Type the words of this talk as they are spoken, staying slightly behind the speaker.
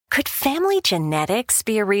Could family genetics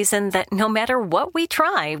be a reason that no matter what we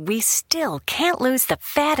try, we still can't lose the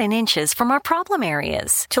fat and inches from our problem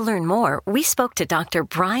areas? To learn more, we spoke to Dr.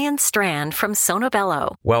 Brian Strand from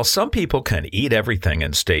Sonobello. While some people can eat everything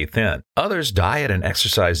and stay thin, others diet and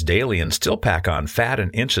exercise daily and still pack on fat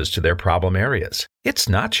and inches to their problem areas. It's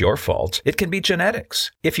not your fault. It can be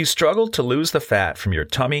genetics. If you struggle to lose the fat from your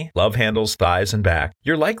tummy, love handles, thighs, and back,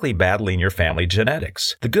 you're likely battling your family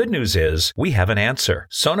genetics. The good news is we have an answer.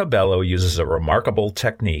 Sonobello uses a remarkable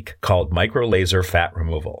technique called microlaser fat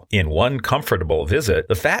removal. In one comfortable visit,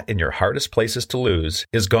 the fat in your hardest places to lose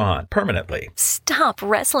is gone permanently. Stop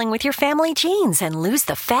wrestling with your family genes and lose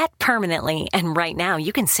the fat permanently. And right now,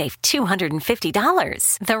 you can save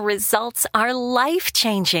 $250. The results are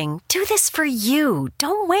life-changing. Do this for you.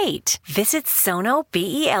 Don't wait. Visit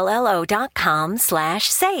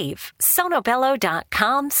sonobello.com/save.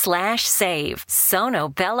 sonobello.com/save.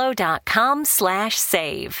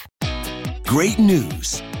 sonobello.com/save. Great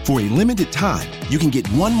news. For a limited time, you can get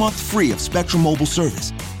 1 month free of Spectrum Mobile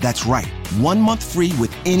service. That's right, 1 month free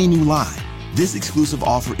with any new line. This exclusive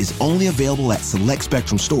offer is only available at select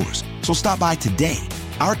Spectrum stores, so stop by today.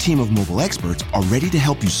 Our team of mobile experts are ready to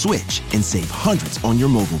help you switch and save hundreds on your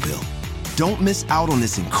mobile bill. Don't miss out on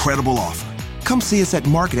this incredible offer. Come see us at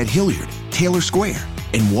Market at Hilliard, Taylor Square,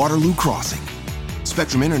 and Waterloo Crossing.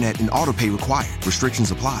 Spectrum Internet and autopay required.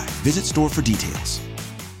 Restrictions apply. Visit store for details.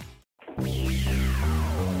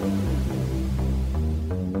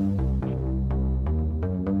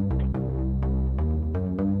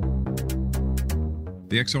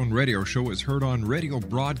 The X Zone Radio Show is heard on radio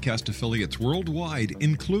broadcast affiliates worldwide,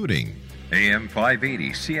 including AM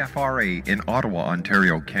 580 CFRA in Ottawa,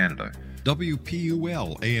 Ontario, Canada.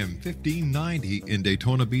 WPUL AM 1590 in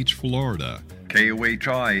Daytona Beach, Florida.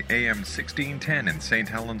 KOHI AM 1610 in St.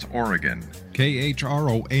 Helens, Oregon.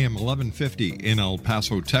 KHRO AM 1150 in El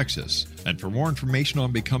Paso, Texas. And for more information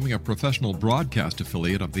on becoming a professional broadcast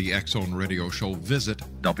affiliate of the X Zone Radio Show, visit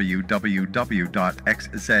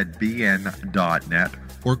www.xzbn.net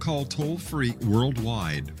or call toll-free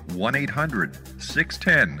worldwide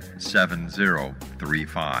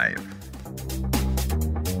 1-800-610-7035.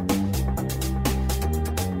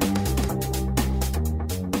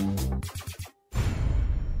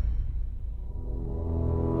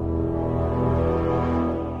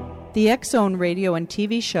 The X Zone radio and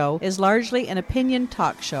TV show is largely an opinion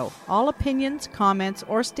talk show. All opinions, comments,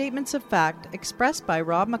 or statements of fact expressed by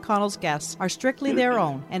Rob McConnell's guests are strictly their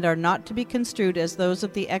own and are not to be construed as those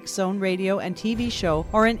of the X Zone radio and TV show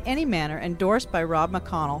or in any manner endorsed by Rob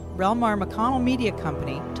McConnell, Relmar McConnell Media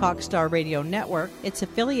Company, Talkstar Radio Network, its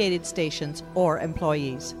affiliated stations, or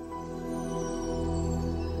employees.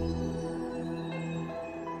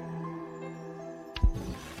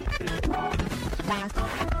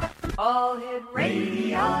 All Hit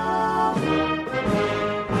Radio.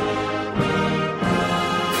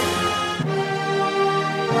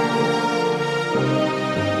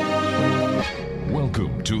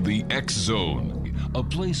 Welcome to the X Zone, a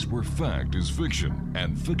place where fact is fiction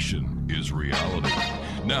and fiction is reality.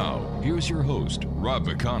 Now, here's your host, Rob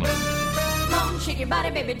McConnell. Come on, shake your body,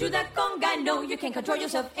 baby, do that conga. No, you can't control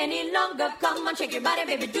yourself any longer. Come on, shake your body,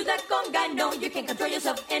 baby, do that conga. No, you can't control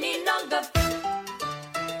yourself any longer.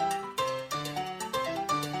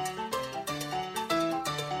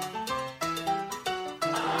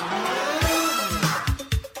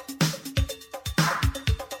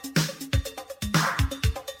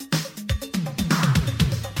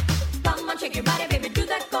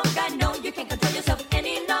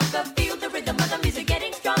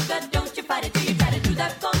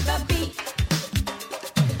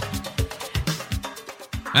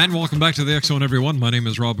 And welcome back to the X Zone, everyone. My name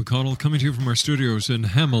is Rob McConnell, coming to you from our studios in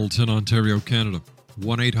Hamilton, Ontario, Canada.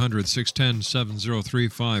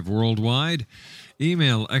 1-800-610-7035 worldwide.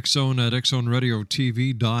 Email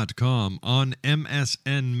xzone@xzoneradiotv.com. On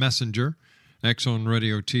MSN Messenger,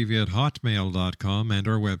 xzoneradiotv@hotmail.com, and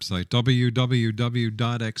our website,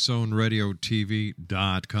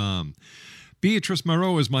 www.xzoneradiotv.com. Beatrice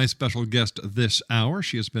Marot is my special guest this hour.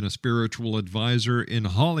 She has been a spiritual advisor in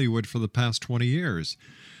Hollywood for the past 20 years.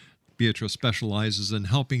 Beatrice specializes in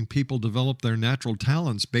helping people develop their natural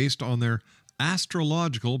talents based on their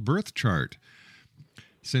astrological birth chart.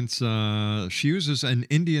 Since she uses an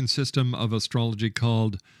Indian system of astrology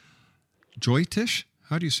called Jyotish.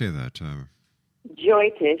 How do you say that?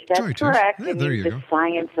 Jyotish, that's Jyotish. correct. Yeah, there you the go.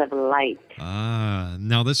 Science of light.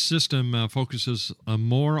 Now this system focuses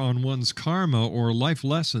more on one's karma or life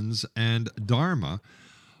lessons and Dharma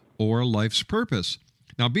or life's purpose.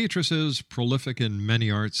 Now, Beatrice is prolific in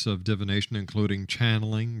many arts of divination, including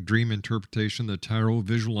channeling, dream interpretation, the tarot,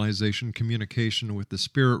 visualization, communication with the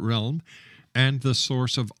spirit realm, and the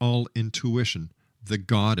source of all intuition, the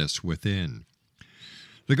goddess within.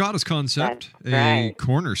 The goddess concept, a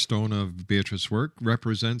cornerstone of Beatrice's work,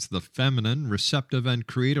 represents the feminine, receptive, and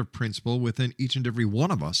creative principle within each and every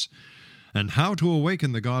one of us, and how to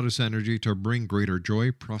awaken the goddess energy to bring greater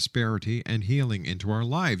joy, prosperity, and healing into our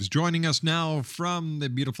lives. Joining us now from the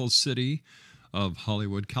beautiful city of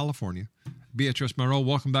Hollywood, California, Beatrice Marot.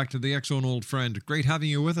 Welcome back to the X-Zone, old friend. Great having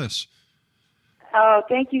you with us. Oh,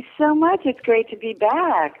 thank you so much. It's great to be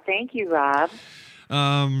back. Thank you, Rob.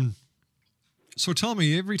 So tell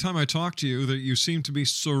me, every time I talk to you, that you seem to be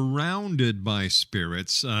surrounded by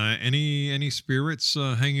spirits. Any spirits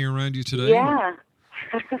hanging around you today? Yeah.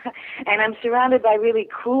 And I'm surrounded by really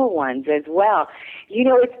cool ones as well. You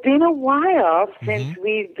know, it's been a while since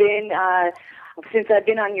we've been, since I've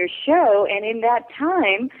been on your show, and in that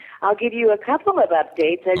time, I'll give you a couple of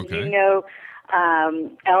updates. As you know,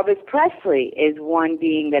 Elvis Presley is one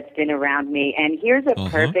being that's been around me, and here's a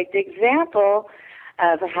perfect example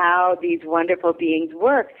of how these wonderful beings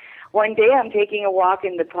work. One day I'm taking a walk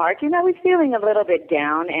in the park, and I was feeling a little bit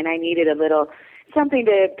down, and I needed a little something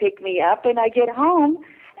to pick me up, and I get home,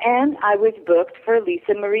 and I was booked for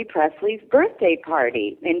Lisa Marie Presley's birthday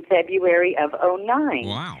party in February of '09.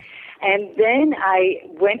 Wow. And then I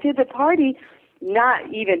went to the party,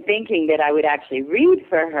 not even thinking that I would actually read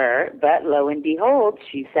for her, but lo and behold,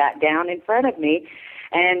 she sat down in front of me.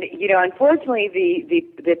 And, you know, unfortunately,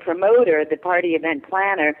 the promoter, the party event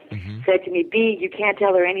planner, said to me, B, you can't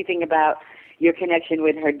tell her anything about your connection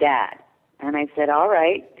with her dad. And I said, all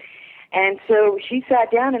right. And so she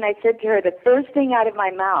sat down, and I said to her, the first thing out of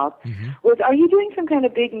my mouth was, are you doing some kind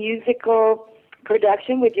of big musical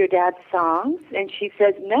production with your dad's songs? And she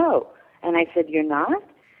says, no. And I said, you're not?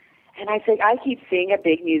 And I said, I keep seeing a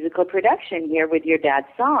big musical production here with your dad's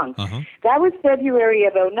songs. That was February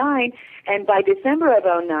of '09, and by December of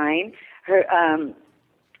 '09, her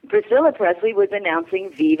Priscilla Presley was announcing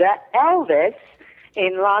Viva Elvis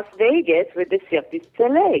in Las Vegas with the Cirque du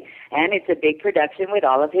Soleil, and it's a big production with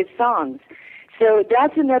all of his songs. So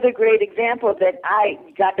that's another great example that I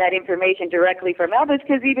got that information directly from Elvis,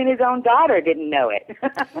 because even his own daughter didn't know it.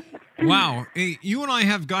 Wow. Hey, you and I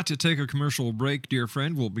have got to take a commercial break, dear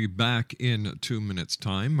friend. We'll be back in 2 minutes'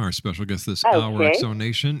 time. Our special guest this hour, X-Zone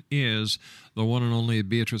Nation, is the one and only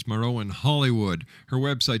Beatrice Marot in Hollywood. Her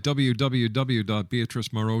website,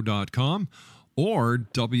 www.beatricemarot.com or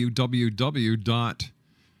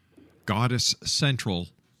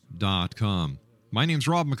www.goddesscentral.com. My name's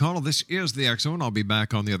Rob McConnell. This is the X-Zone. I'll be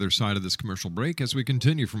back on the other side of this commercial break as we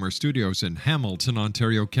continue from our studios in Hamilton,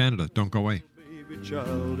 Ontario, Canada. Don't go away. Baby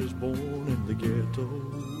child is born in the ghetto.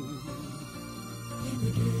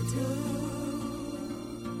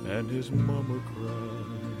 And his mama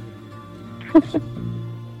cries.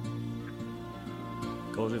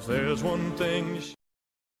 'Cause if there's one thing...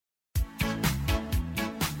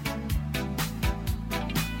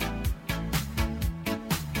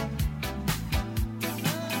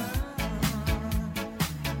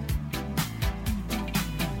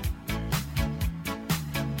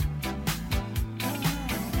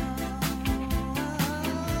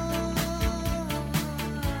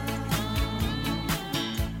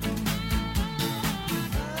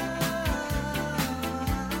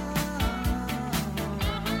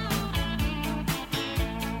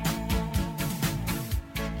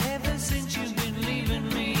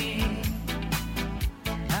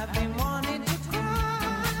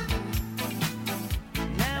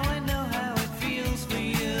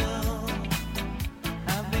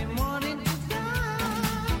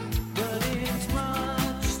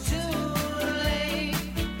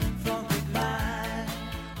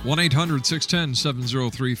 one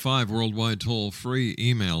 1-800-610-7035, worldwide toll-free.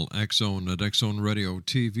 Email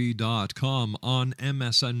xzone@xzoneradiotv.com, on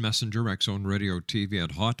MSN Messenger,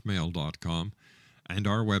 xzoneradiotv@hotmail.com, and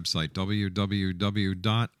our website,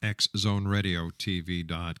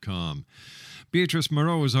 www.xzoneradiotv.com. Beatrice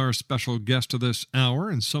Marot is our special guest of this hour,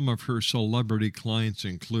 and some of her celebrity clients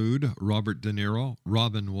include Robert De Niro,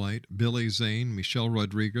 Robin Wright, Billy Zane, Michelle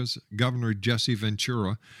Rodriguez, Governor Jesse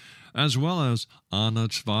Ventura, as well as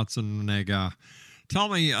Arnold Schwarzenegger. Tell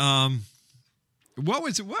me,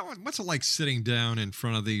 what's it like sitting down in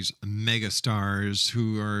front of these megastars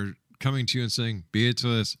who are coming to you and saying,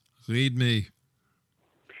 Beatrice, read me?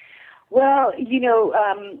 Well, you know,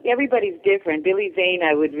 everybody's different. Billy Zane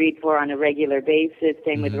I would read for on a regular basis,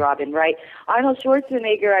 same with Robin Wright. Arnold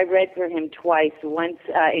Schwarzenegger, I read for him twice, once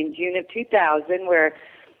in June of 2000, where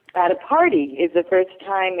at a party is the first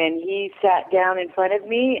time, and he sat down in front of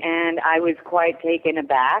me, and I was quite taken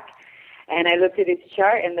aback. And I looked at his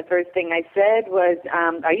chart, and the first thing I said was,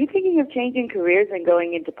 are you thinking of changing careers and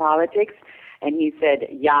going into politics? And he said,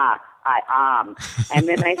 yeah, I am. And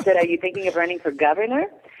then I said, are you thinking of running for governor?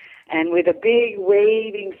 And with a big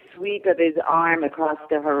waving sweep of his arm across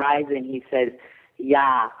the horizon, he said,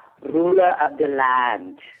 yeah, ruler of the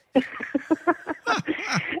land.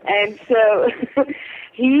 And so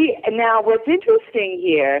now what's interesting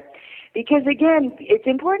here, because again, it's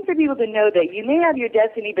important for people to know that you may have your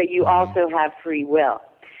destiny, but you also have free will.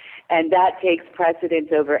 And that takes precedence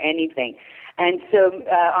over anything. And so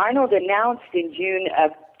Arnold announced in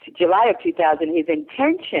July of 2000 his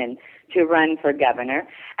intention to run for governor,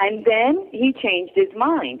 and then he changed his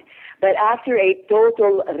mind. But after a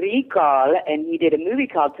total recall, and he did a movie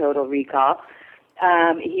called Total Recall,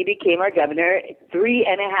 he became our governor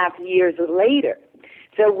 3.5 years later.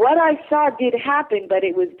 So what I saw did happen, but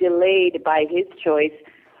it was delayed by his choice,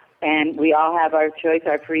 and we all have our choice,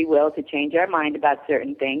 our free will to change our mind about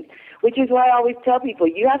certain things, which is why I always tell people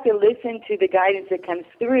you have to listen to the guidance that comes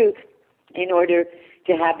through in order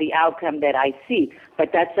to have the outcome that I see. But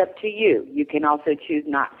that's up to you. You can also choose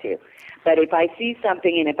not to. But if I see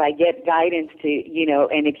something and if I get guidance to,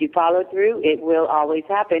 and if you follow through, it will always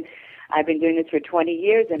happen. I've been doing this for 20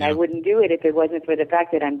 years, and I wouldn't do it if it wasn't for the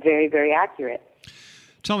fact that I'm very, very accurate.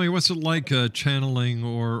 Tell me, what's it like channeling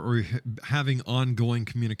or having ongoing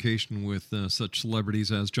communication with such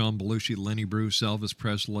celebrities as John Belushi, Lenny Bruce, Elvis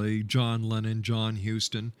Presley, John Lennon, John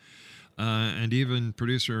Huston, and even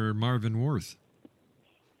producer Marvin Worth?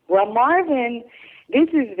 Well, Marvin, this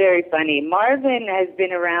is very funny. Marvin has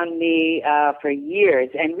been around me for years,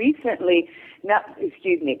 and recently,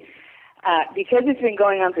 because it's been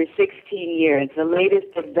going on for 16 years, the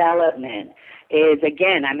latest development is,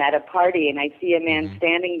 again, I'm at a party and I see a man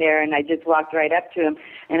standing there, and I just walked right up to him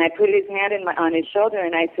and I put his hand on his shoulder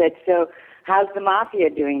and I said, so how's the mafia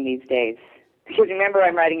doing these days? Because remember,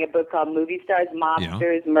 I'm writing a book called Movie Stars,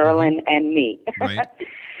 Mobsters, Merlin and Me. Right.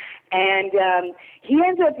 And he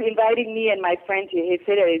ends up inviting me and my friend to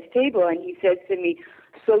sit at his table, and he says to me,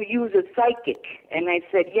 so you're a psychic? And I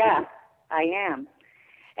said, yeah, I am.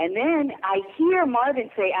 And then I hear Marvin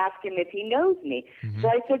ask him if he knows me. So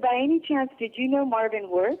I said, by any chance, did you know Marvin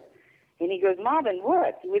Worth? And he goes, Marvin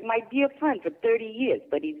Worth? He was my dear friend for 30 years,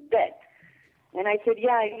 but he's dead. And I said,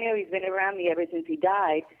 yeah, I know. He's been around me ever since he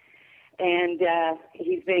died. And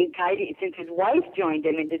he's been guiding, since his wife joined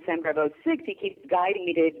him in December of 2006, he keeps guiding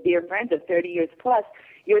me to his dear friends of 30 years plus.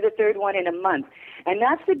 You're the third one in a month. And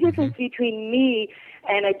that's the difference between me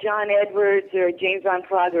and a John Edwards or a James Van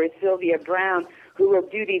Praagh or a Sylvia Brown, who will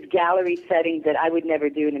do these gallery settings that I would never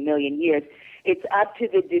do in a million years. It's up to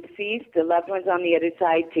the deceased, the loved ones on the other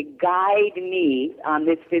side, to guide me on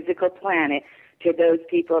this physical planet to those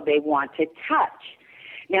people they want to touch.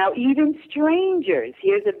 Now, even strangers,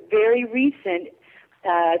 here's a very recent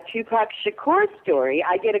Tupac Shakur story.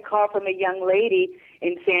 I get a call from a young lady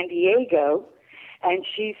in San Diego, and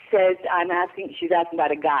she says, she's asking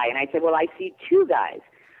about a guy. And I said, well, I see two guys.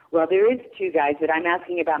 Well, there is two guys, but I'm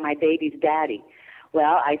asking about my baby's daddy.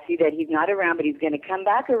 Well, I see that he's not around, but he's going to come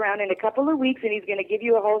back around in a couple of weeks, and he's going to give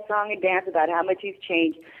you a whole song and dance about how much he's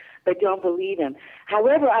changed, but don't believe him.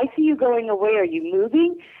 However, I see you going away. Are you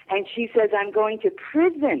moving? And she says, I'm going to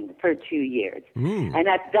prison for 2 years. And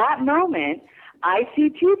at that moment, I see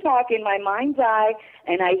Tupac in my mind's eye,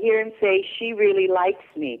 and I hear him say, she really likes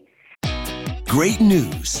me. Great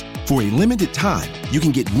news. For a limited time, you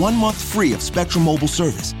can get 1 month free of Spectrum Mobile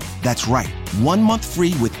service. That's right, 1 month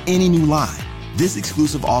free with any new line. This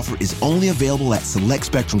exclusive offer is only available at select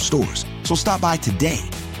Spectrum stores, so stop by today.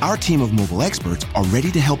 Our team of mobile experts are ready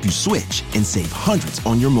to help you switch and save hundreds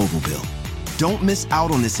on your mobile bill. Don't miss out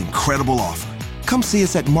on this incredible offer. Come see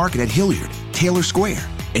us at Market at Hilliard, Taylor Square,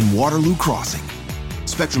 and Waterloo Crossing.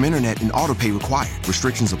 Spectrum Internet and autopay required.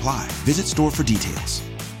 Restrictions apply. Visit store for details.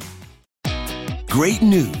 Great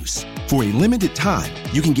news. For a limited time,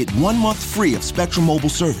 you can get 1 month free of Spectrum Mobile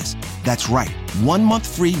service. That's right, 1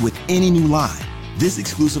 month free with any new line. This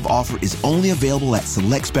exclusive offer is only available at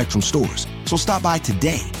select Spectrum stores, so stop by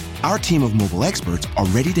today. Our team of mobile experts are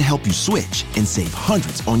ready to help you switch and save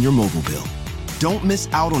hundreds on your mobile bill. Don't miss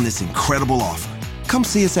out on this incredible offer. Come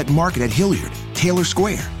see us at Market at Hilliard, Taylor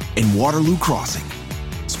Square, and Waterloo Crossing.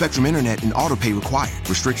 Spectrum Internet and autopay required.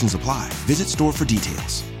 Restrictions apply. Visit store for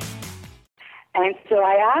details. And so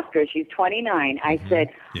I asked her, she's 29, I said,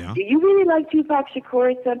 do you really like Tupac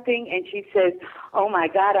Shakur or something? And she says, oh my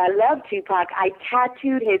God, I love Tupac. I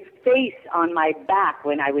tattooed his face on my back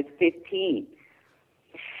when I was 15.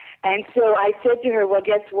 And so I said to her, well,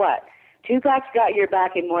 guess what? Tupac's got your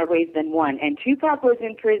back in more ways than one. And Tupac was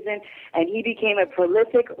in prison, and he became a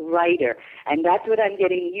prolific writer. And that's what I'm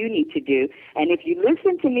getting you need to do. And if you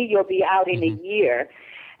listen to me, you'll be out in a year.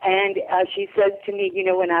 And she says to me, you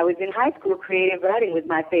know, when I was in high school, creative writing was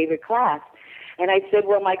my favorite class. And I said,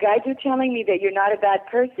 well, my guides are telling me that you're not a bad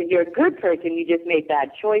person. You're a good person. You just made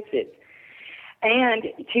bad choices. And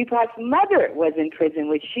Tupac's mother was in prison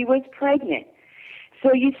when she was pregnant.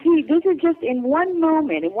 So you see, this is just in one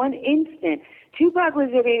moment, in one instant. Tupac was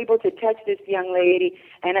able to touch this young lady,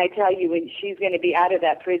 and I tell you, when she's going to be out of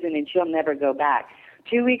that prison and she'll never go back.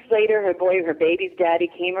 2 weeks later, her baby's daddy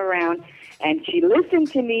came around, and she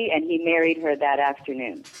listened to me, and he married her that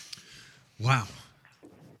afternoon. Wow.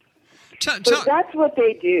 So that's what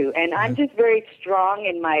they do, and I'm just very strong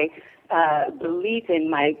in my belief in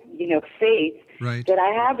my, faith. Right. That I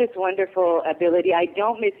have this wonderful ability. I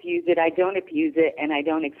don't misuse it, I don't abuse it, and I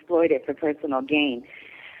don't exploit it for personal gain.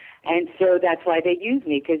 And so that's why they use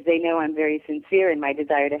me, because they know I'm very sincere in my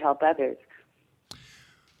desire to help others.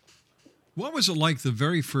 What was it like the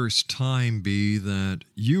very first time, Bea, that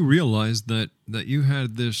you realized that you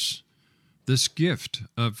had this gift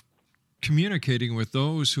of communicating with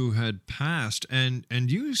those who had passed, and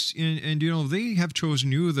they have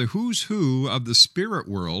chosen you? The who's who of the spirit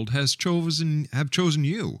world have chosen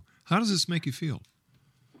you. How does this make you feel?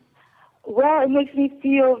 Well, it makes me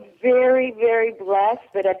feel very, very blessed,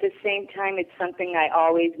 but at the same time, it's something I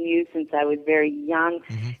always knew since I was very young.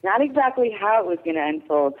 Mm-hmm. Not exactly how it was going to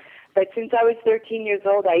unfold, but since I was 13 years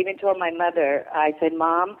old, I even told my mother, I said,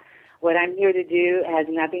 Mom, what I'm here to do has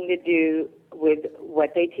nothing to do with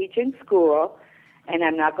what they teach in school, and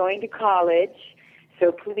I'm not going to college,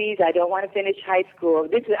 so please, I don't want to finish high school.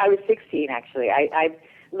 I was 16, actually. I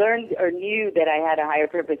learned or knew that I had a higher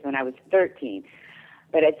purpose when I was 13.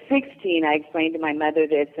 But at 16, I explained to my mother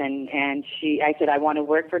this, and I said, I want to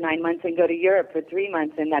work for 9 months and go to Europe for 3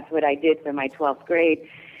 months, and that's what I did for my 12th grade.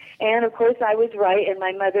 And, of course, I was right, and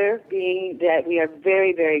my mother, being that we are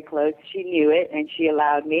very, very close, she knew it, and she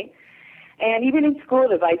allowed me. And even in school,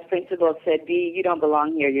 the vice principal said, Bea, you don't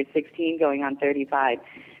belong here. You're 16 going on 35.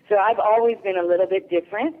 So I've always been a little bit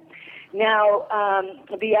different. Now,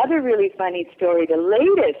 the other really funny story,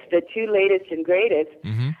 the two latest and greatest,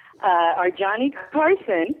 are Johnny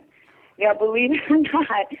Carson. Now, believe it or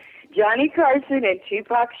not, Johnny Carson and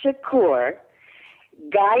Tupac Shakur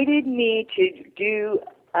guided me to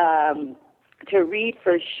read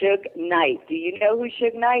for Suge Knight. Do you know who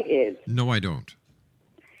Suge Knight is? No, I don't.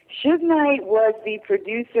 Suge Knight was the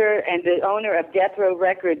producer and the owner of Death Row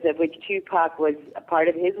Records, of which Tupac was a part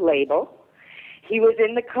of his label. He was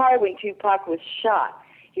in the car when Tupac was shot.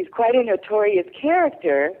 He's quite a notorious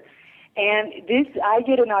character, and I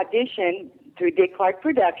did an audition through Dick Clark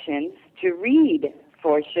Productions to read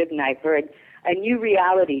for Suge Knight for a new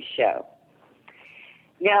reality show.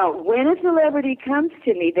 Now, when a celebrity comes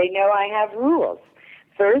to me, they know I have rules.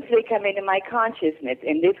 First, they come into my consciousness.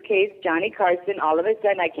 In this case, Johnny Carson, all of a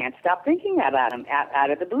sudden, I can't stop thinking about him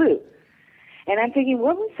out of the blue. And I'm thinking,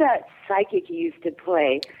 what was that psychic he used to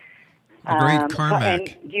play? The great Carmack.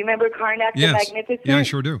 And do you remember Karnak the Magnificent? Yeah, I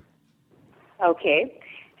sure do. Okay.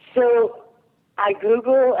 So I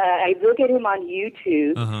look at him on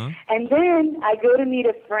YouTube, and then I go to meet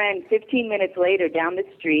a friend 15 minutes later down the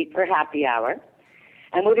street for happy hour.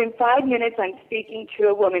 And within 5 minutes, I'm speaking to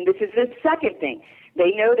a woman. This is the second thing.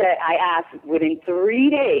 They know that I asked within 3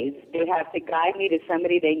 days, they have to guide me to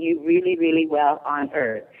somebody they knew really, really well on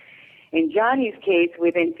Earth. In Johnny's case,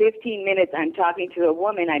 within 15 minutes, I'm talking to a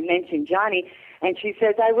woman. I mentioned Johnny, and she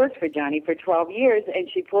says, I worked for Johnny for 12 years, and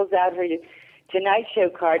she pulls out her Tonight Show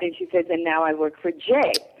card, and she says, and now I work for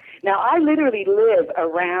Jay. Now, I literally live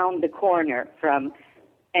around the corner from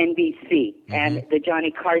NBC and the Johnny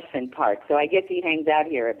Carson part, so I guess he hangs out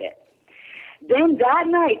here a bit. Then that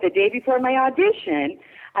night, the day before my audition,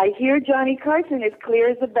 I hear Johnny Carson as clear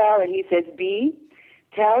as a bell, and he says, Bea,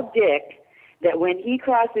 tell Dick that when he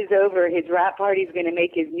crosses over, his rap party's going to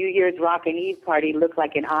make his New Year's Rockin' Eve party look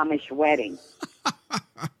like an Amish wedding.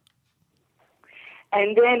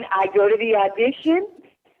 And then I go to the audition.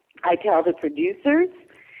 I tell the producers.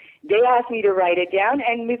 They ask me to write it down,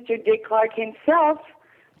 and Mr. Dick Clark himself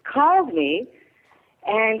called me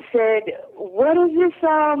and said, what does this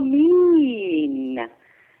all mean?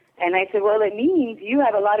 And I said, well, it means you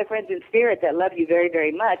have a lot of friends in spirit that love you very,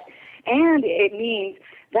 very much, and it means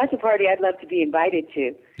that's a party I'd love to be invited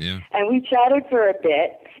to. Yeah. And we chatted for a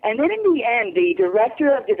bit, and then in the end, the director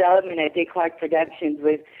of development at Dick Clark Productions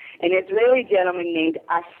was an Israeli gentleman named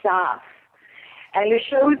Asaf. And the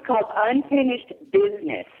show was called Unfinished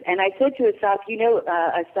Business. And I said to Asaf,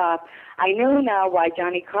 Asaf, I know now why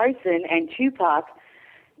Johnny Carson and Tupac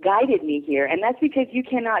guided me here, and that's because you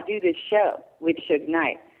cannot do this show with Suge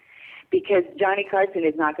Knight because Johnny Carson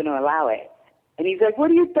is not going to allow it. And he's like,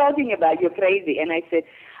 what are you talking about? You're crazy. And I said,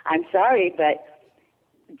 I'm sorry, but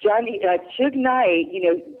Suge Knight,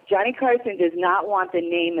 Johnny Carson does not want the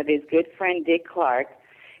name of his good friend Dick Clark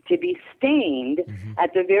to be stained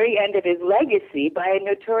at the very end of his legacy by a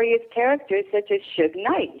notorious character such as Suge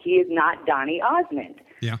Knight. He is not Donny Osmond.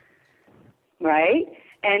 Yeah. Right?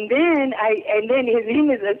 And then his name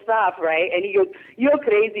is Asaf, right? And he goes, you're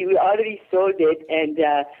crazy. We already sold it and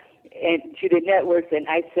to the networks. And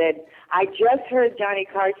I said, I just heard Johnny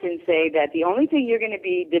Carson say that the only thing you're going to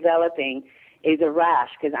be developing is a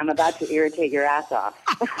rash because I'm about to irritate your ass off.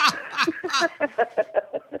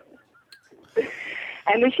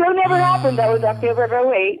 And the show never happened. That was October of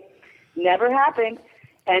 2008. Never happened.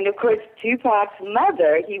 And, of course, Tupac's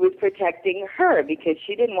mother, he was protecting her because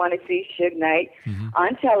she didn't want to see Suge Knight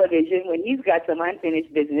on television when he's got some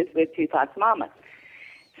unfinished business with Tupac's mama.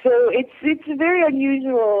 So it's a very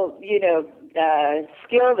unusual,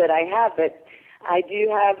 skill that I have, but I do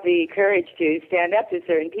have the courage to stand up to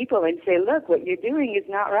certain people and say, look, what you're doing is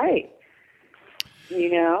not right.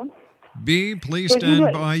 B, please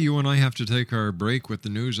stand by. You and I have to take our break with the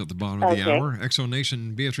news at the bottom of the hour.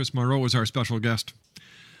 Exonation, Beatrice Marot is our special guest.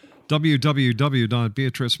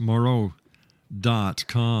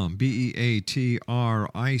 www.beatricemarot.com,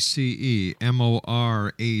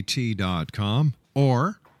 BeatriceMorat.com,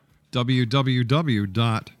 or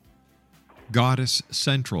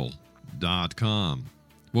www.goddesscentral.com.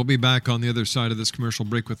 We'll be back on the other side of this commercial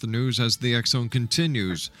break with the news as the X Zone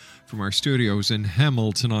continues from our studios in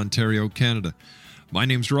Hamilton, Ontario, Canada. My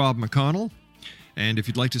name's Rob McConnell, and if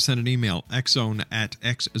you'd like to send an email,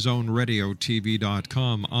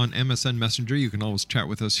 xzone@xzoneradiotv.com. On MSN Messenger, you can always chat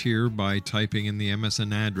with us here by typing in the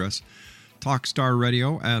MSN address,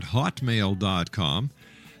 talkstarradio@hotmail.com,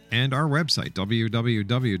 and our website,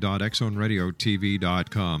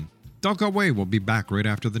 www.xzoneradiotv.com. Don't go away. We'll be back right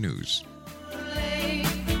after the news.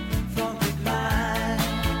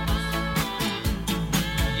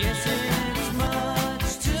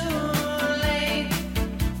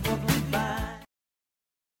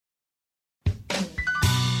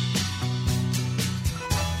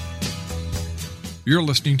 You're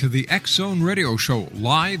listening to the X Zone Radio Show,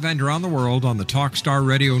 live and around the world on the Talkstar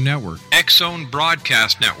Radio Network, X Zone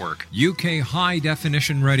Broadcast Network, UK High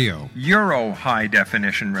Definition Radio, Euro High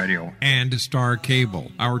Definition Radio, and Star Cable.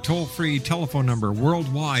 Our toll-free telephone number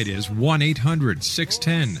worldwide is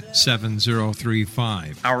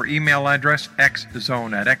 1-800-610-7035. Our email address,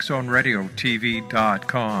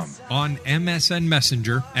 xzone@xzoneradiotv.com. On MSN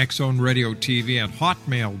Messenger,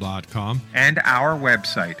 xzoneradiotv@hotmail.com. And our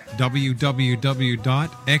website,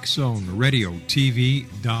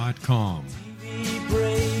 www.xzoneradiotv.com.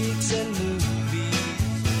 Breaks and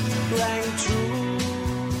movies rang true.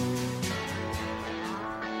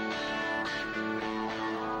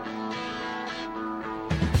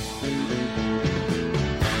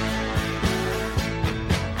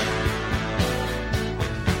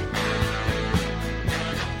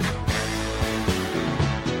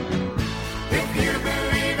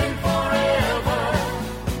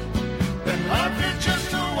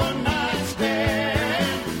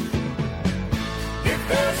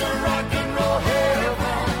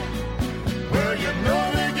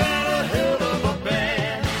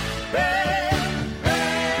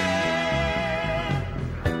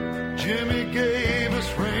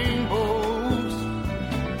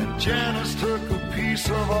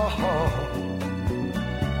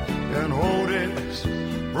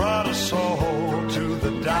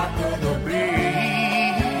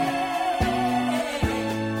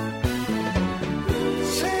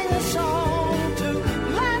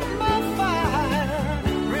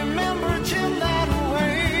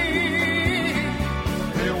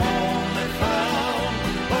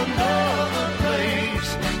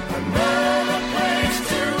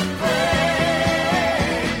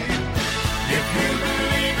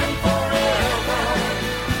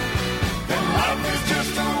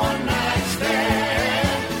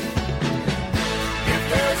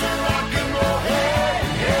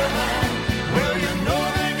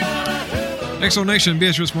 Exonation,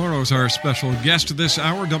 Beatrice Marot is our special guest this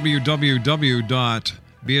hour.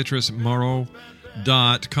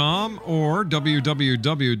 www.beatricemarot.com or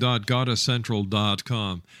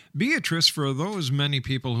www.goddesscentral.com. Beatrice, for those many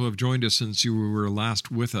people who have joined us since you were last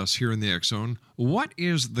with us here in the X Zone, what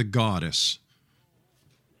is the goddess?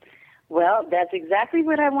 Well, that's exactly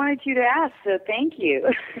what I wanted you to ask, so thank you.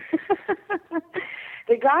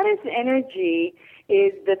 The goddess energy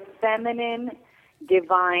is the feminine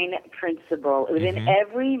divine principle. Within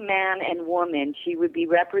every man and woman, she would be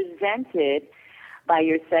represented by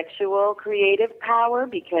your sexual creative power,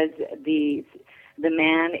 because the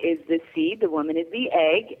man is the seed, the woman is the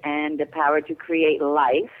egg, and the power to create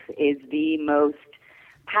life is the most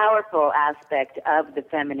powerful aspect of the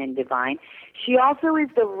feminine divine. She also is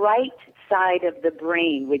the right side of the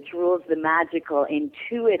brain, which rules the magical,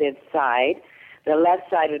 intuitive side, the left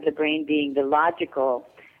side of the brain being the logical,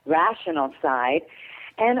 rational side.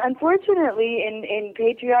 And unfortunately, in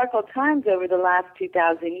patriarchal times over the last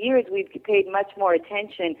 2,000 years, we've paid much more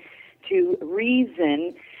attention to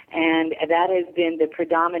reason, and that has been the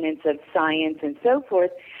predominance of science and so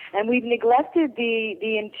forth. And we've neglected the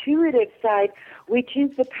intuitive side, which is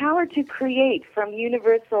the power to create from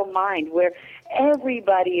universal mind, where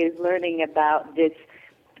everybody is learning about this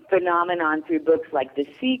phenomenon through books like The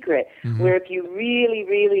Secret, where if you really,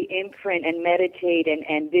 really imprint and meditate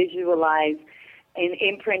and visualize and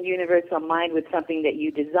imprint universal mind with something that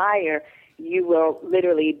you desire, you will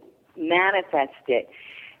literally manifest it.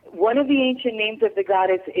 One of the ancient names of the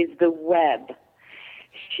goddess is the web.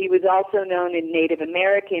 She was also known in Native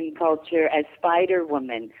American culture as Spider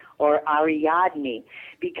Woman or Ariadne,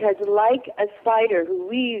 because like a spider who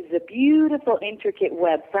weaves a beautiful, intricate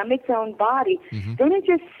web from its own body, then it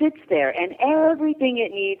just sits there, and everything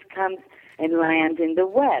it needs comes and lands in the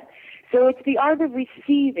web. So it's the art of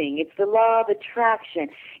receiving. It's the law of attraction.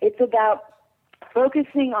 It's about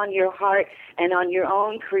focusing on your heart and on your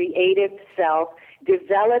own creative self,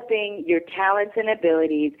 developing your talents and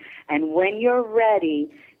abilities, and when you're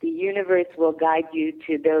ready, the universe will guide you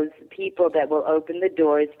to those people that will open the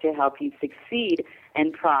doors to help you succeed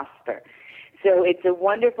and prosper. So it's a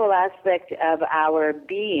wonderful aspect of our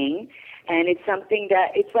being, and it's something that,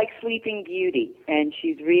 it's like Sleeping Beauty, and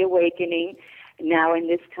she's reawakening now in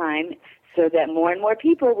this time so that more and more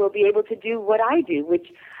people will be able to do what I do, which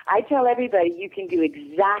I tell everybody, you can do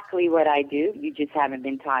exactly what I do, you just haven't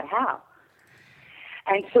been taught how.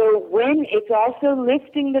 And so when it's also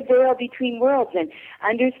lifting the veil between worlds and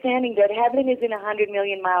understanding that heaven isn't 100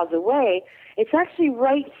 million miles away, it's actually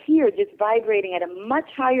right here, just vibrating at a much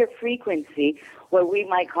higher frequency, what we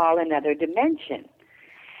might call another dimension.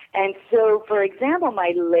 And so, for example,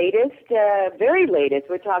 my latest, very latest,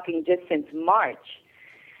 we're talking just since March,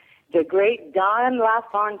 the great Don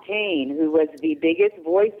LaFontaine, who was the biggest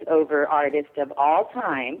voiceover artist of all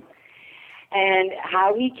time, and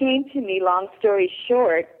how he came to me, long story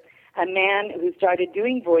short, a man who started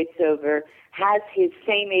doing voiceover has his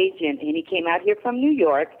same agent, and he came out here from New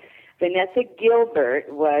York. Vanessa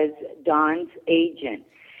Gilbert was Don's agent.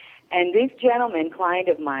 And this gentleman, client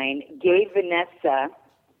of mine, gave Vanessa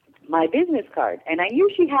my business card. And I knew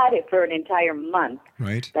she had it for an entire month,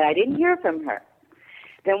 right, but I didn't hear from her.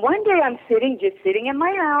 Then one day I'm just sitting in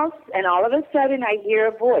my house, and all of a sudden I hear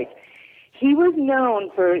a voice. He was known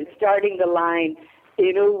for starting the line,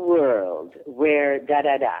 in a world where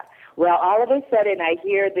da-da-da. Well, all of a sudden I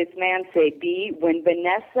hear this man say, B, when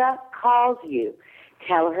Vanessa calls you,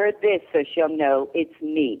 tell her this so she'll know it's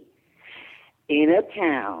me. In a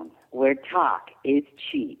town where talk is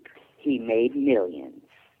cheap, he made millions.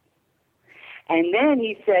 And then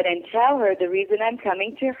he said, and tell her the reason I'm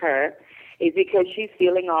coming to her is because she's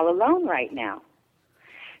feeling all alone right now.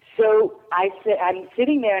 So I said, I'm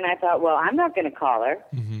sitting there, and I thought, well, I'm not going to call her.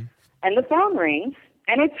 And the phone rings,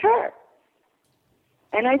 and it's her.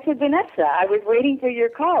 And I said, Vanessa, I was waiting for your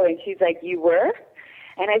call. And she's like, you were?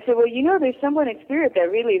 And I said, well, you know, there's someone in spirit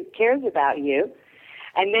that really cares about you.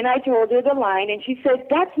 And then I told her the line, and she said,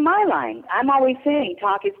 that's my line. I'm always saying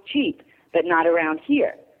talk is cheap, but not around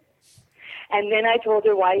here. And then I told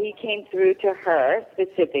her why he came through to her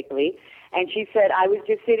specifically. And she said, I was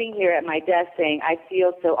just sitting here at my desk saying, I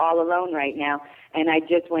feel so all alone right now, and I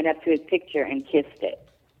just went up to his picture and kissed it.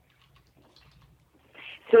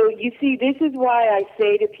 So you see, this is why I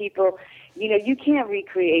say to people, you know, you can't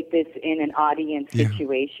recreate this in an audience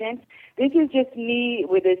situation. This is just me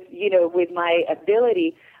with this, you know, with my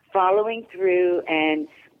ability following through, and,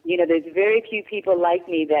 you know, there's very few people like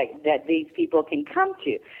me that these people can come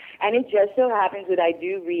to. And it just so happens that I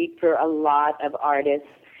do read for a lot of artists,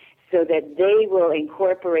 so that they will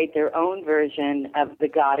incorporate their own version of the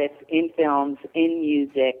goddess in films, in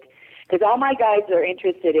music. Because all my guides are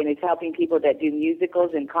interested in is helping people that do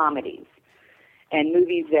musicals and comedies, and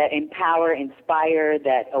movies that empower, inspire,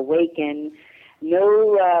 that awaken.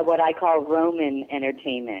 No what I call Roman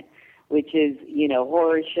entertainment, which is, you know,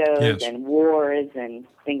 horror shows and wars and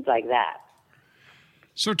things like that.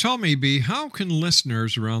 So tell me, B, how can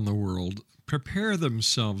listeners around the world prepare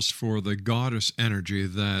themselves for the goddess energy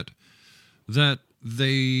that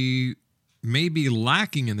they may be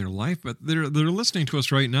lacking in their life, but they're listening to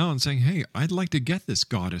us right now and saying, hey, I'd like to get this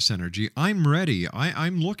goddess energy. I'm ready.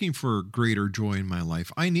 I'm looking for greater joy in my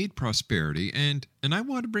life. I need prosperity, and I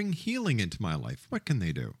want to bring healing into my life. What can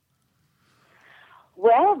they do?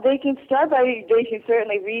 Well, they can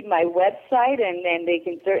certainly read my website, and then they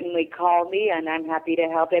can certainly call me, and I'm happy to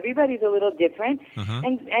help. Everybody's a little different,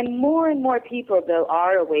 and more people, though,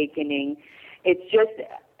 are awakening. It's just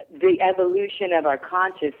the evolution of our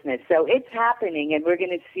consciousness. So it's happening, and we're going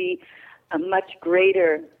to see a much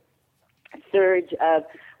greater surge of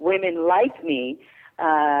women like me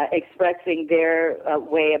expressing their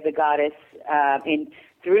way of the goddess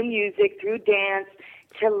through music, through dance.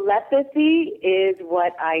 Telepathy is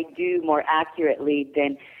what I do more accurately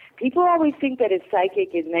than people always think that a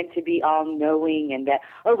psychic is meant to be all-knowing and that,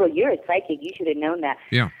 oh, well, you're a psychic, you should have known that.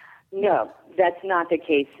 Yeah. No, that's not the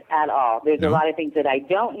case at all. There's a lot of things that I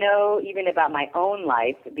don't know, even about my own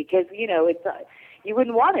life, because, you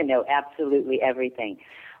wouldn't want to know absolutely everything.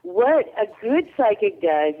 What a good psychic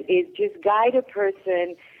does is just guide a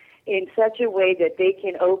person in such a way that they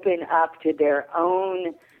can open up to their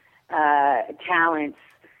own talents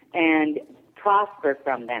and prosper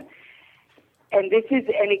from them. And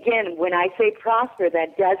again, when I say prosper,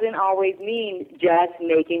 that doesn't always mean just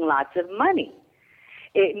making lots of money.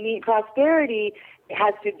 Prosperity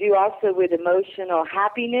has to do also with emotional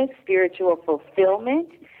happiness, spiritual fulfillment,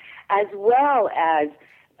 as well as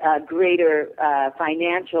greater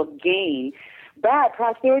financial gain. But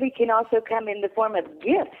prosperity can also come in the form of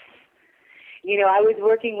gifts. I was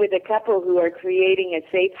working with a couple who are creating a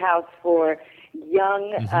safe house for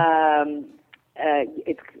young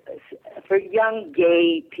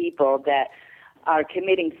gay people that are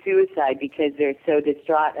committing suicide because they're so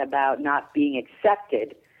distraught about not being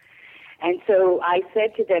accepted. And so I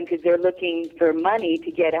said to them, because they're looking for money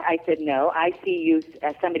to get I said, no, I see you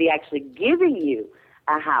as somebody actually giving you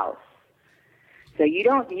a house. So you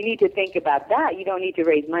need to think about that. You don't need to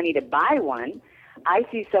raise money to buy one. I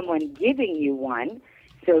see someone giving you one,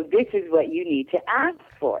 so this is what you need to ask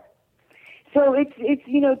for. So it's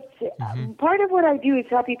part of what I do is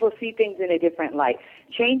help people see things in a different light.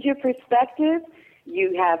 Change your perspective,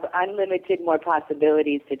 you have unlimited more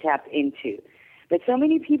possibilities to tap into. But so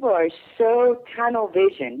many people are so tunnel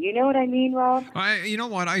vision. You know what I mean, Rob? You know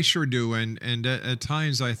what? I sure do, and at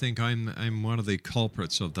times I think I'm one of the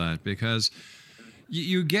culprits of that, because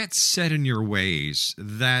you get set in your ways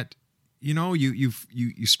that you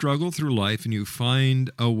struggle through life and you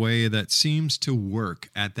find a way that seems to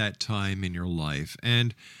work at that time in your life.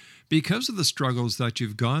 And because of the struggles that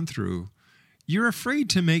you've gone through, you're afraid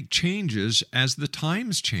to make changes as the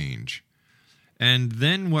times change. And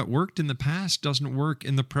then what worked in the past doesn't work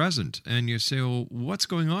in the present. And you say, well, what's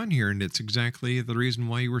going on here? And it's exactly the reason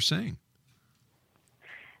why you were saying.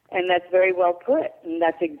 And that's very well put. And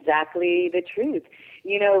that's exactly the truth.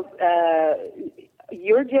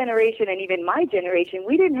 Your generation and even my generation,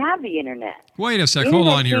 we didn't have the internet. Wait a sec. Hold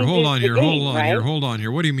on here.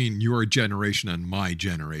 What do you mean your generation and my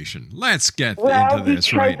generation? Let's get into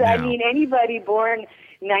this right now. I mean, anybody born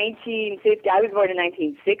 1950, I was born in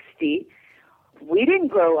 1960. We didn't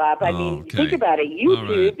grow up. I mean, think about it.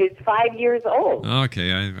 YouTube is 5 years old. Okay,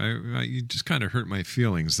 you just kind of hurt my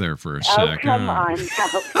feelings there for a sec. Oh, come on.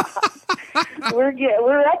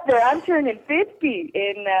 We're up there. I'm turning 50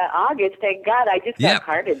 in August. Thank God. I just got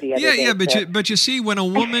carded the other day. Yeah, but you see, when a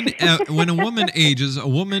woman ages, a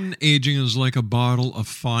woman aging is like a bottle of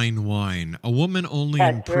fine wine. A woman only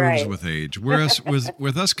improves with age. Whereas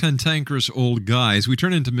with us cantankerous old guys, we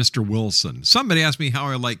turn into Mr. Wilson. Somebody asked me how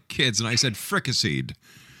I like kids, and I said fricasseed.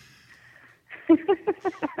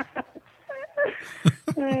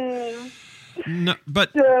 No,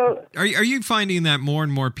 but are you finding that more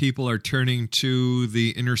and more people are turning to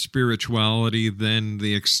the inner spirituality than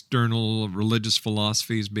the external religious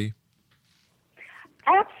philosophies be?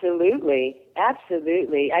 Absolutely.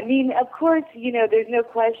 I mean, of course, there's no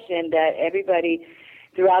question that everybody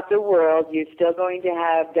throughout the world, you're still going to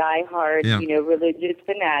have diehard, religious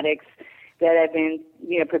fanatics that have been,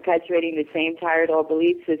 perpetuating the same tired old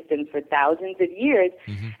belief systems for thousands of years,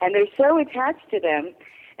 and they're so attached to them.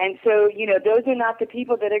 And so, those are not the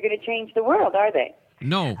people that are going to change the world, are they?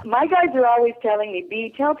 No. My guys are always telling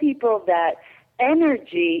me, tell people that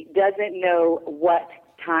energy doesn't know what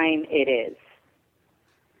time it is.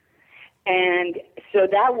 And so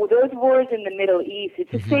those wars in the Middle East,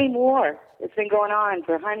 it's the same war. It's been going on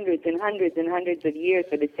for hundreds and hundreds and hundreds of years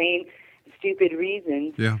for the same stupid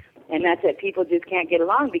reasons. Yeah. And that's that people just can't get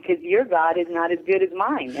along because your God is not as good as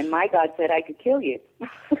mine, and my God said I could kill you.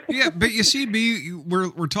 Yeah, but you see, B,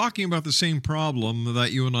 we're talking about the same problem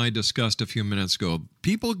that you and I discussed a few minutes ago.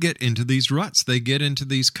 People get into these ruts. They get into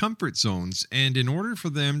these comfort zones, and in order for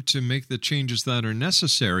them to make the changes that are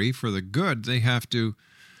necessary for the good, they have to,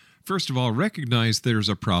 first of all, recognize there's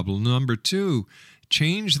a problem. Number two,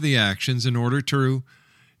 change the actions in order to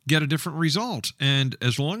get a different result. And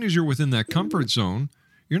as long as you're within that comfort zone,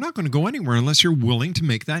 you're not going to go anywhere unless you're willing to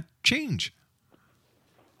make that change.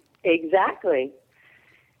 Exactly.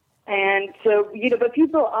 And so, but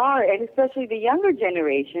people are, and especially the younger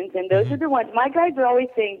generations, and those are the ones, my guys are always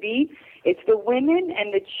saying, B, it's the women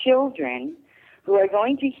and the children who are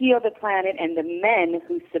going to heal the planet and the men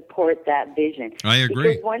who support that vision. I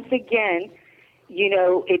agree. Because once again,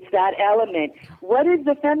 it's that element. What is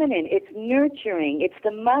the feminine? It's nurturing. It's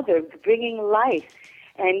the mother bringing life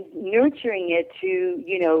and nurturing it to,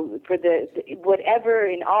 for the whatever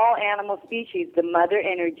in all animal species, the mother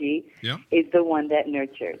energy is the one that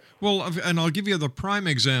nurtures. Well, and I'll give you the prime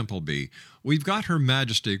example, B. We've got Her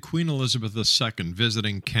Majesty Queen Elizabeth II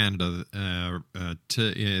visiting Canada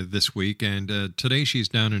this week, and today she's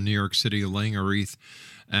down in New York City laying a wreath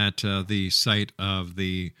at the site of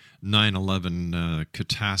the 9/11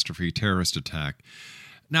 catastrophe terrorist attack.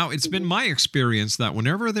 Now, it's been my experience that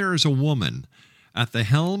whenever there is a woman at the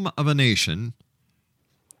helm of a nation,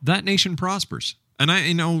 that nation prospers. And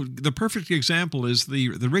the perfect example is the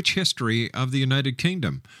rich history of the United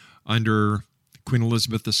Kingdom under Queen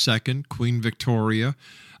Elizabeth II, Queen Victoria,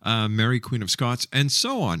 Mary, Queen of Scots, and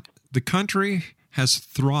so on. The country has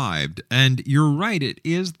thrived. And you're right, it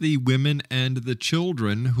is the women and the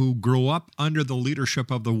children who grow up under the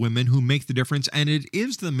leadership of the women who make the difference. And it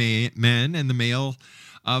is the men and the male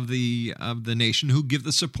of the nation who give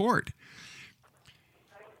the support.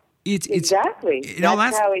 Exactly.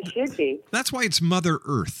 That's how it should be. That's why it's Mother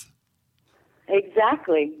Earth.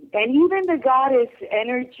 Exactly. And even the goddess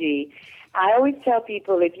energy, I always tell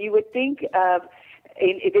people, if you would think of,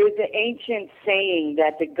 there's an ancient saying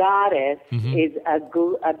that the goddess is a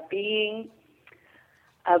being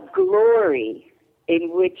of glory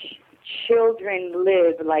in which children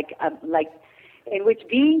live, in which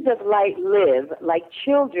beings of light live like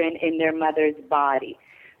children in their mother's body.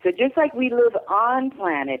 So just like we live on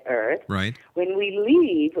planet Earth, right, when we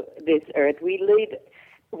leave this Earth, we live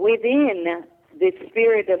within this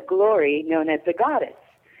spirit of glory known as the goddess.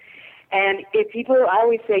 And I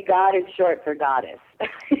always say God is short for goddess.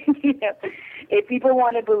 If people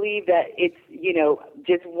want to believe that it's,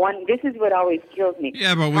 just one, this is what always kills me.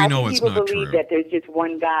 Yeah, but we know it's not true. People believe that there's just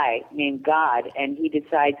one guy named God, and he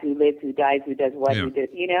decides who lives, who dies, who does what, who does,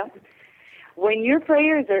 When your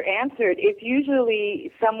prayers are answered, it's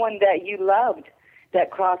usually someone that you loved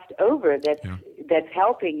that crossed over, that's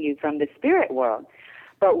helping you from the spirit world.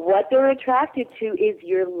 But what they're attracted to is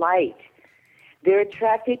your light. They're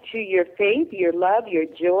attracted to your faith, your love, your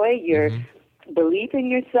joy, your belief in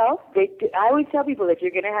yourself. I always tell people, if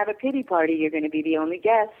you're going to have a pity party, you're going to be the only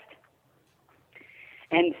guest.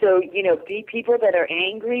 And so, people that are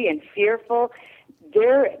angry and fearful,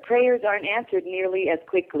 their prayers aren't answered nearly as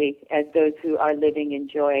quickly as those who are living in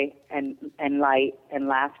joy and light and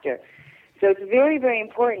laughter. So it's very, very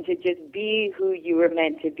important to just be who you were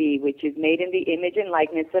meant to be, which is made in the image and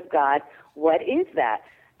likeness of God. What is that?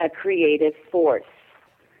 A creative force.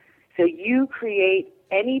 So you create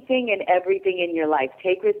anything and everything in your life.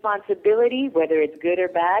 Take responsibility, whether it's good or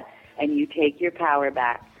bad, and you take your power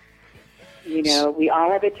back. We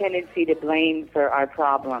all have a tendency to blame for our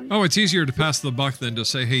problems. Oh, it's easier to pass the buck than to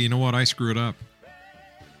say, hey, you know what, I screwed up.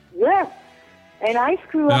 Yeah, and I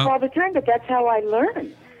screw up all the time, but that's how I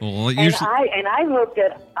learn. Well, and I hope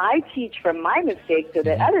that I teach from my mistakes so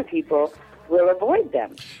that other people will avoid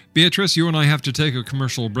them. Beatrice, you and I have to take a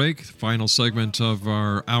commercial break. Final segment of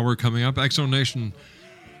our hour coming up. X Zone Nation,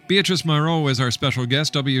 Beatrice Marot is our special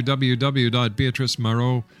guest,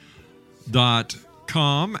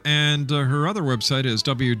 www.beatricemarot.com, and her other website is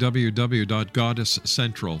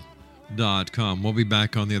www.goddesscentral.com. We'll be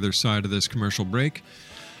back on the other side of this commercial break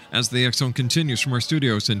as the X Zone continues from our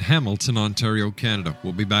studios in Hamilton, Ontario, Canada.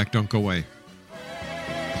 We'll be back. Don't go away.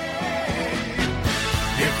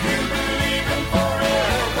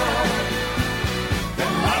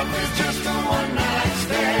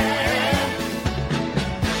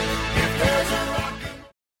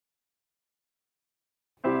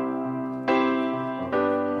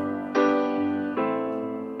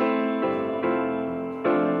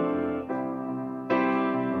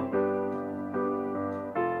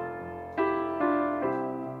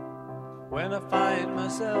 When I find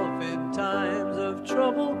myself in times of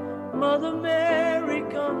trouble, Mother Mary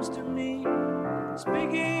comes to me,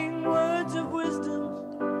 speaking words of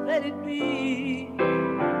wisdom, let it be.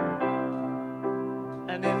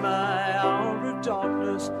 And in my hour of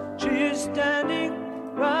darkness, she is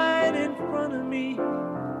standing right in front of me,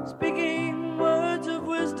 speaking words of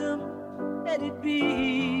wisdom, let it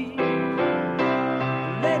be.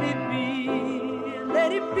 Let it be,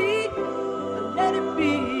 let it be, let it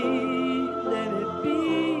be, let it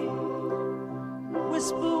be.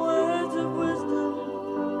 Whisper words of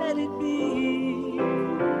wisdom, let it be.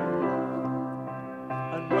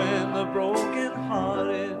 And when the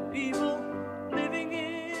broken-hearted people living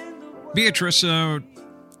in the world... Beatrice, we're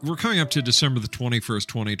coming up to December the 21st,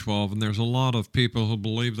 2012, and there's a lot of people who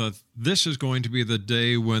believe that this is going to be the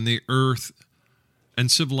day when the Earth and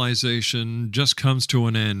civilization just comes to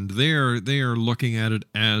an end. They are looking at it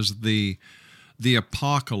as the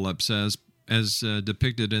apocalypse, as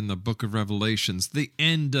depicted in the book of Revelations, the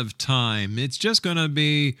end of time. It's just going to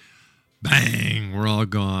be bang, we're all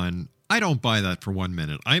gone. I don't buy that for 1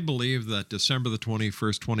 minute. I believe that December the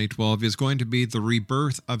 21st, 2012 is going to be the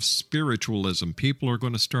rebirth of spiritualism. People are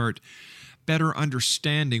going to start better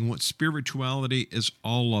understanding what spirituality is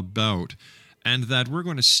all about, and that we're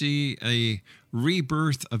going to see a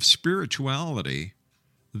rebirth of spirituality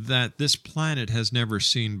that this planet has never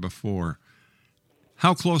seen before.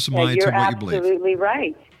 How close am I to what you believe? You're absolutely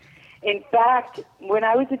right. In fact, when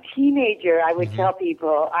I was a teenager, I would tell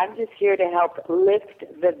people, I'm just here to help lift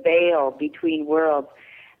the veil between worlds.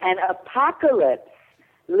 And apocalypse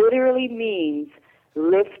literally means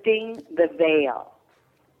lifting the veil.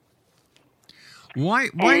 Why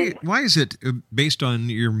is it, based on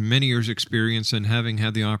your many years' experience and having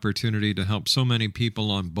had the opportunity to help so many people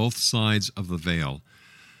on both sides of the veil,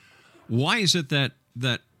 why is it that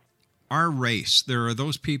our race, there are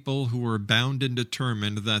those people who are bound and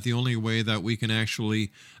determined that the only way that we can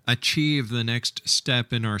actually achieve the next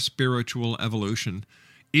step in our spiritual evolution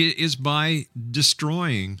is by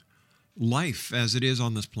destroying life as it is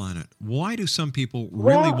on this planet? Why do some people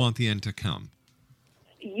really want the end to come?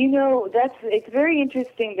 You know, it's very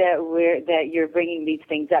interesting that you're bringing these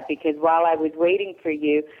things up, because while I was waiting for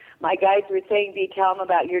you, my guys were saying, "Dee, tell them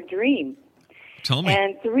about your dream." Tell me.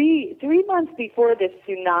 And three months before the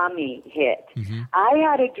tsunami hit, I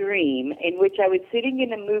had a dream in which I was sitting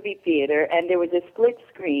in a movie theater, and there was a split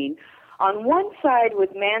screen. On one side was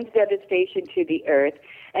man's devastation to the earth,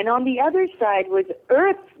 and on the other side was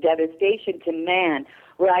Earth's devastation to man,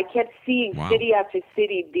 where I kept seeing city after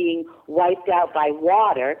city being wiped out by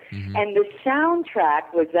water. And the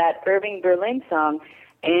soundtrack was that Irving Berlin song,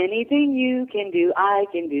 "Anything you can do, I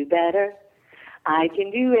can do better. I can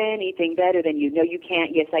do anything better than you. No, you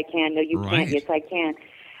can't. Yes, I can. No, you can't. Yes, I can."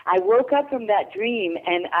 I woke up from that dream,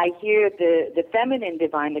 and I hear the feminine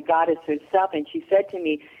divine, the goddess herself, and she said to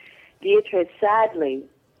me, "Beatrice, sadly,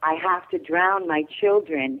 I have to drown my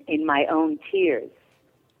children in my own tears."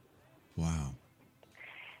 Wow.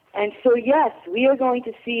 And so, yes, we are going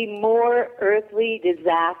to see more earthly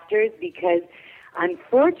disasters because,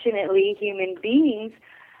 unfortunately, human beings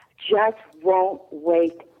just won't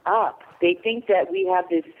wake up. They think that we have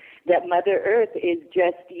that Mother Earth is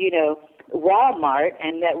just, Walmart,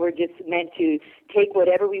 and that we're just meant to take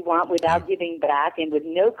whatever we want without giving back and with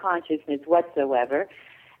no consciousness whatsoever.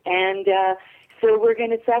 And so we're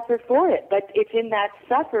going to suffer for it. But it's in that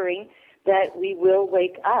suffering that we will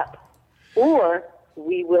wake up, or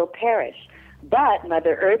we will perish. But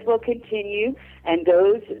Mother Earth will continue, and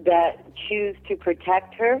those that choose to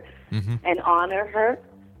protect her and honor her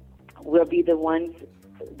will be the ones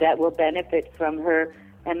that will benefit from her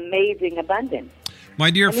amazing abundance.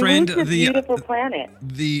 My dear friend, it's a beautiful planet.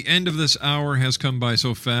 The end of this hour has come by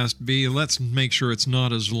so fast. B, let's make sure it's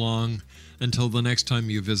not as long until the next time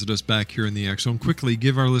you visit us back here in the X Zone. Quickly,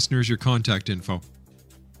 give our listeners your contact info.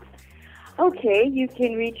 Okay, you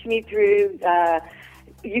can reach me through,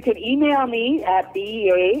 you can email me at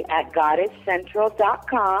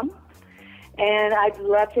bea@goddesscentral.com. And I'd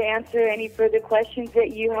love to answer any further questions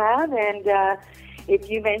that you have. And if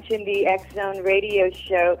you mention the X Zone radio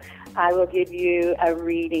show, I will give you a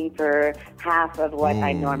reading for half of what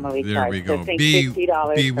I normally charge. There we go. So think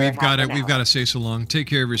 $50 B, for we've got to say so long. Take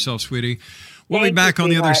care of yourself, sweetie. We'll be back on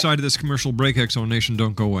the other side of this commercial break. X Zone Nation,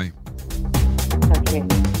 don't go away. Okay.